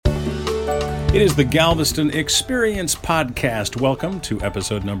It is the Galveston Experience Podcast. Welcome to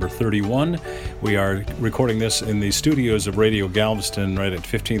episode number 31. We are recording this in the studios of Radio Galveston right at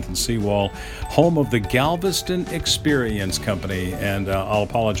 15th and Seawall, home of the Galveston Experience Company. And I'll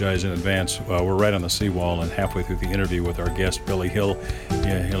apologize in advance. We're right on the seawall and halfway through the interview with our guest, Billy Hill.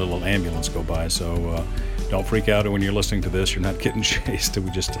 Yeah, a little ambulance go by, so don't freak out when you're listening to this. You're not getting chased.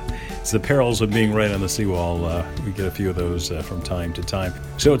 It's the perils of being right on the seawall. We get a few of those from time to time.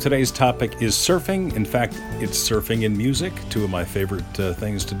 So today's topic is surfing. In fact, it's surfing in music, two of my favorite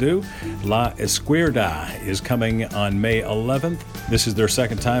things to do. La Izquierda is coming on May 11th. This is their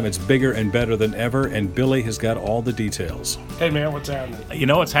second time. It's bigger and better than ever, and Billy has got all the details. Hey, man, what's happening? You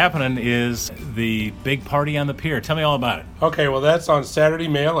know what's happening is the big party on the pier. Tell me all about it. Okay, well, that's on Saturday,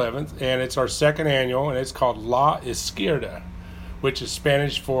 May 11th, and it's our second annual, and it's called La Izquierda, which is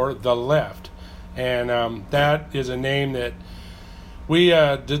Spanish for the left. And that is a name that we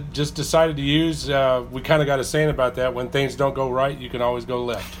just decided to use. We kind of got a saying about that: when things don't go right, you can always go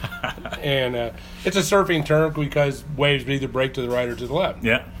left. And it's a surfing term because waves either break to the right or to the left.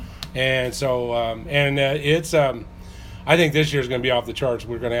 Yeah. And so, it's, I think this year's going to be off the charts.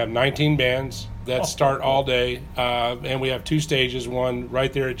 We're going to have 19 bands that start all day, and we have two stages, one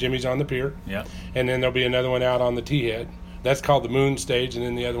right there at Jimmy's on the pier. Yeah. And then there'll be another one out on the T-head. That's called the Moon stage, and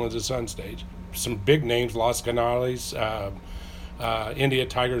then the other one's the Sun stage. Some big names: Los Canales, India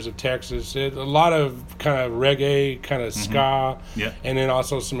Tigers of Texas. A lot of kind of reggae, kind of ska, and then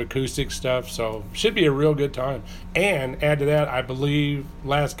also some acoustic stuff. So should be a real good time. And add to that, I believe,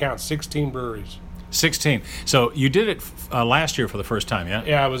 last count, 16 breweries. 16. So you did it last year for the first time, yeah?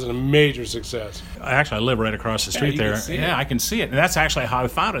 Yeah, it was a major success. I live right across the street there. Yeah, I can see it. And that's actually how I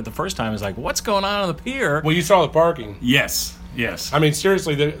found it the first time. It's like, what's going on the pier? Well, you saw the parking. Yes. I mean,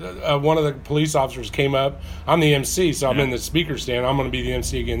 seriously, one of the police officers came up. I'm the MC, so I'm in the speaker stand. I'm going to be the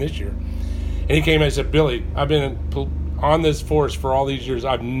MC again this year. And he came and said, Billy, I've been on this force for all these years.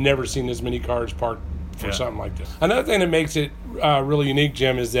 I've never seen this many cars parked for something like this. Another thing that makes it really unique,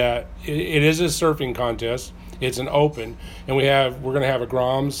 Jim, is that it is a surfing contest. It's an open, and we're going to have a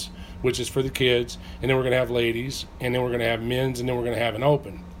Groms, which is for the kids, and then we're going to have ladies, and then we're going to have men's, and then we're going to have an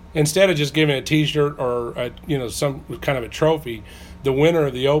open. Instead of just giving a T-shirt or some kind of a trophy, the winner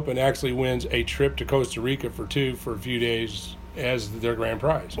of the open actually wins a trip to Costa Rica for a few days as their grand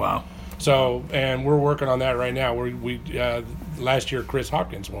prize. Wow. So, and we're working on that right now. We last year Chris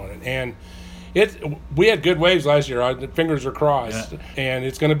Hopkins won it, and we had good waves last year. Our fingers are crossed, and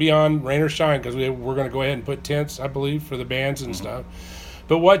it's going to be on rain or shine because we're going to go ahead and put tents, I believe, for the bands and stuff.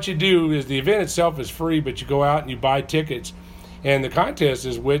 But what you do is the event itself is free, but you go out and you buy tickets, and the contest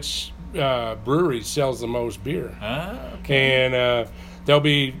is which brewery sells the most beer. Okay. And there'll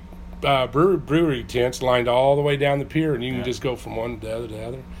be brewery tents lined all the way down the pier, and you can just go from one to the other to the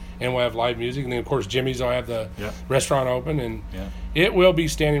other. And we'll have live music, and then of course Jimmy's will have the restaurant open, and it will be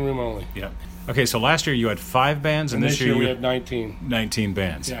standing room only. Yeah. Okay, so last year you had 5 bands, and this year we have 19. 19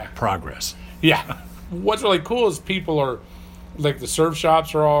 bands. Yeah. Progress. Yeah. What's really cool is people are, like the surf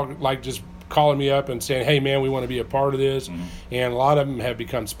shops are all like just calling me up and saying, hey, man, we want to be a part of this. And a lot of them have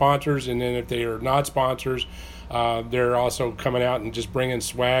become sponsors, and then if they are not sponsors, they're also coming out and just bringing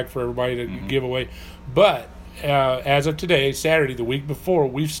swag for everybody to give away. But as of today, Saturday, the week before,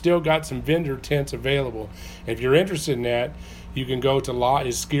 we've still got some vendor tents available. If you're interested in that, you can go to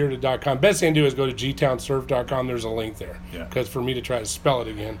laizquierda.com. Best thing to do is go to gtownsurf.com. There's a link there. Because for me to try to spell it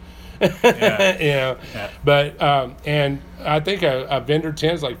again. But and I think a vendor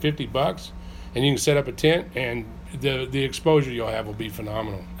tent is like $50, and you can set up a tent, and the exposure you'll have will be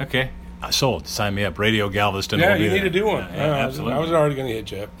phenomenal. Okay. Sold. Sign me up. Radio Galveston. Yeah, you need to do one. Absolutely. I was already going to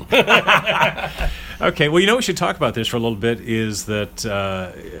hit you up. Okay. Well, we should talk about this for a little bit. Is that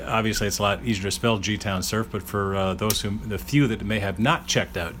obviously it's a lot easier to spell G-Town Surf, but for the few that may have not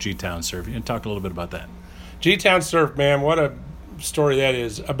checked out G-Town Surf, you can talk a little bit about that. G-Town Surf, man, what a story that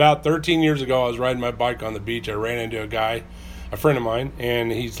is. About 13 years ago, I was riding my bike on the beach. I ran into a friend of mine,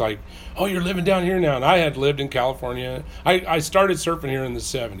 and he's like, oh, you're living down here now. And I had lived in California. I started surfing here in the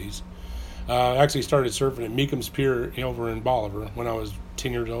 70s. Actually started surfing at Meekham's Pier over in Bolivar when I was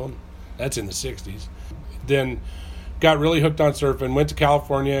 10 years old. That's in the 60s. Then got really hooked on surfing, went to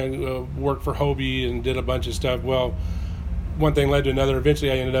California, worked for Hobie and did a bunch of stuff. Well, one thing led to another.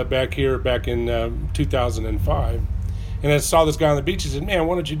 Eventually I ended up back here back in 2005. And I saw this guy on the beach. He said, man,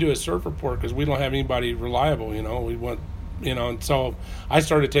 why don't you do a surf report? Because we don't have anybody reliable, We want, and so I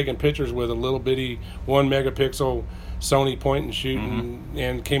started taking pictures with a little bitty 1 megapixel Sony point and shoot,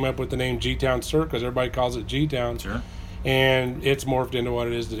 and came up with the name G-Town Surf because everybody calls it G-Town. Sure. And it's morphed into what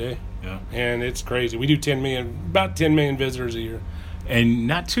it is today. Yeah. And it's crazy. We do about 10 million visitors a year. And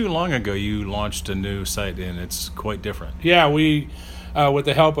not too long ago, you launched a new site, and it's quite different. Yeah, we, with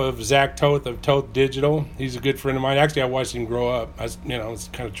the help of Zach Toth of Toth Digital, he's a good friend of mine. Actually, I watched him grow up. It's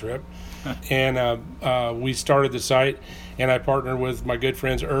kind of a trip. And we started the site, and I partnered with my good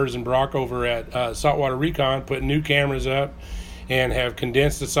friends Urs and Brock over at Saltwater Recon, putting new cameras up, and have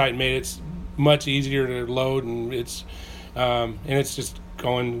condensed the site, made it much easier to load, and it's just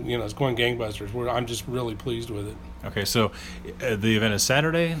going, it's going gangbusters. I'm just really pleased with it. Okay, so the event is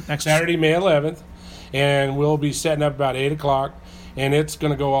Saturday, May 11th, and we'll be setting up about 8 o'clock, and it's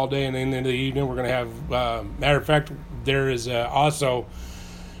going to go all day, and then in the evening we're going to have, matter of fact, there is also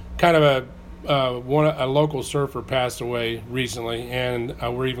kind of a local surfer passed away recently, and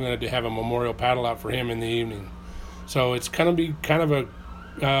we're even going to have a memorial paddle out for him in the evening. So it's going to be kind of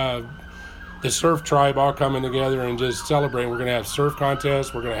the surf tribe all coming together and just celebrating. We're going to have surf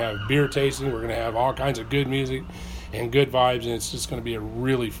contests, we're going to have beer tasting, we're going to have all kinds of good music and good vibes, and it's just going to be a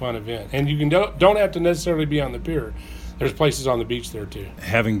really fun event. And you don't have to necessarily be on the pier. There's places on the beach there too.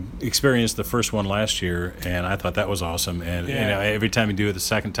 Having experienced the first one last year, and I thought that was awesome. And every time you do it the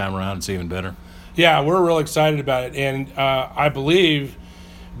second time around, it's even better. Yeah, we're real excited about it, and I believe,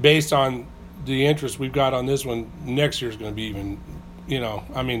 based on the interest we've got on this one, next year is going to be even.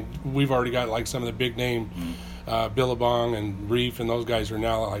 We've already got like some of the big name Billabong and Reef, and those guys are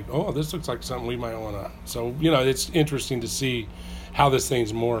now like, oh, this looks like something we might want to. So it's interesting to see how this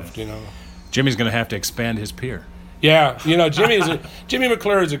thing's morphed. Jimmy's going to have to expand his pier. Yeah, Jimmy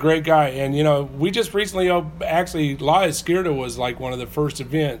McClure is a great guy, and we just recently actually La Izquierda was like one of the first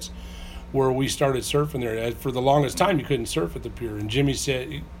events where we started surfing there. For the longest time, you couldn't surf at the pier, and Jimmy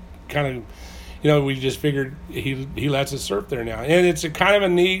said, kind of, we just figured he lets us surf there now, and it's a kind of a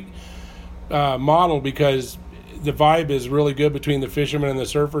neat model because the vibe is really good between the fishermen and the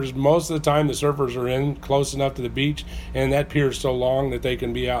surfers. Most of the time, the surfers are in close enough to the beach, and that pier is so long that they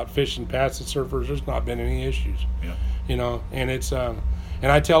can be out fishing past the surfers. There's not been any issues. Yeah. And it's and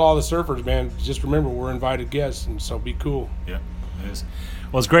I tell all the surfers, man, just remember we're invited guests, and so be cool. Yeah, it is.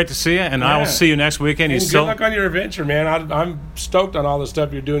 Well, it's great to see you, and I will see you next weekend. And good luck on your adventure, man. I'm stoked on all the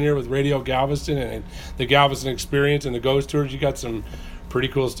stuff you're doing here with Radio Galveston and the Galveston Experience and the Ghost Tours. You got some pretty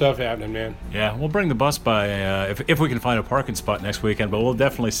cool stuff happening, man. Yeah, we'll bring the bus by if we can find a parking spot next weekend, but we'll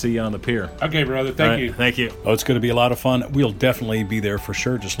definitely see you on the pier. Okay, brother. Thank you. Thank you. Oh, it's going to be a lot of fun. We'll definitely be there for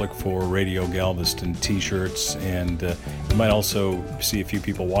sure. Just look for Radio Galveston T-shirts, and you might also see a few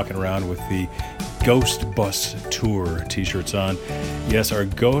people walking around with the Ghost Bus Tour T-shirts on. Yes, our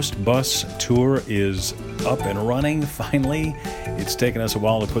Ghost Bus Tour is up and running finally. It's taken us a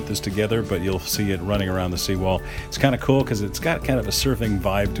while to put this together, but you'll see it running around the seawall. It's kind of cool because it's got kind of a surfing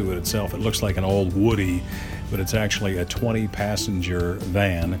vibe to it itself. It looks like an old Woody, but it's actually a 20-passenger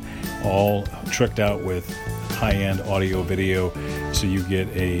van, all tricked out with high-end audio video, so you get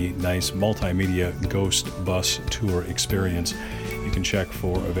a nice multimedia Ghost Bus Tour experience. You can check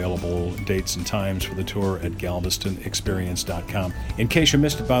for available dates and times for the tour at galvestonexperience.com. In case you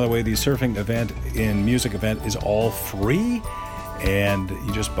missed it, by the way, the surfing event and music event is all free, and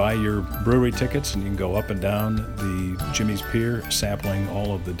you just buy your brewery tickets and you can go up and down the Jimmy's Pier, sampling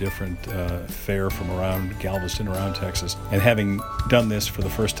all of the different fare from around Galveston, around Texas. And having done this for the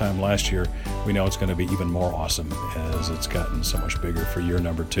first time last year, we know it's going to be even more awesome as it's gotten so much bigger for year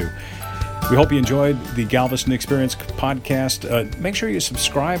number 2. We hope you enjoyed the Galveston Experience podcast. Make sure you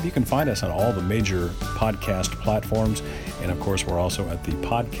subscribe. You can find us on all the major podcast platforms. And, of course, we're also at the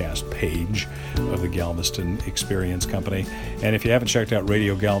podcast page of the Galveston Experience Company. And if you haven't checked out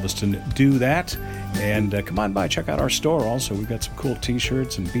Radio Galveston, do that. And come on by, check out our store also. We've got some cool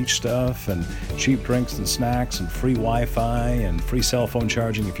T-shirts and beach stuff and cheap drinks and snacks and free Wi-Fi and free cell phone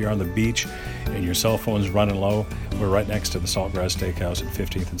charging if you're on the beach and your cell phone's running low. We're right next to the Saltgrass Steakhouse at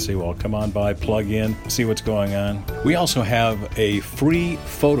 15th and Seawall. Come on by, plug in, see what's going on. We also have a free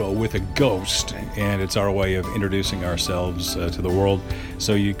photo with a ghost, and it's our way of introducing ourselves to the world.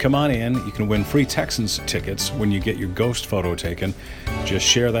 So you come on in, you can win free Texans tickets when you get your ghost photo taken. Just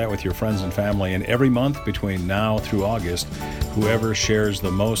share that with your friends and family, and every month between now through August, whoever shares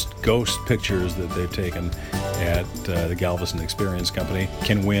the most ghost pictures that they've taken at the Galveston Experience Company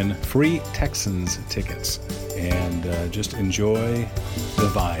can win free Texans tickets. And just enjoy the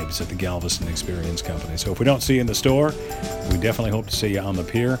vibes at the Galveston Experience Company. So if we don't see you in the store, we definitely hope to see you on the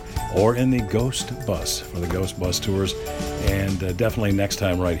pier or in the Ghost Bus for the Ghost Bus Tours. And definitely next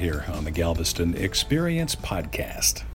time right here on the Galveston Experience Podcast.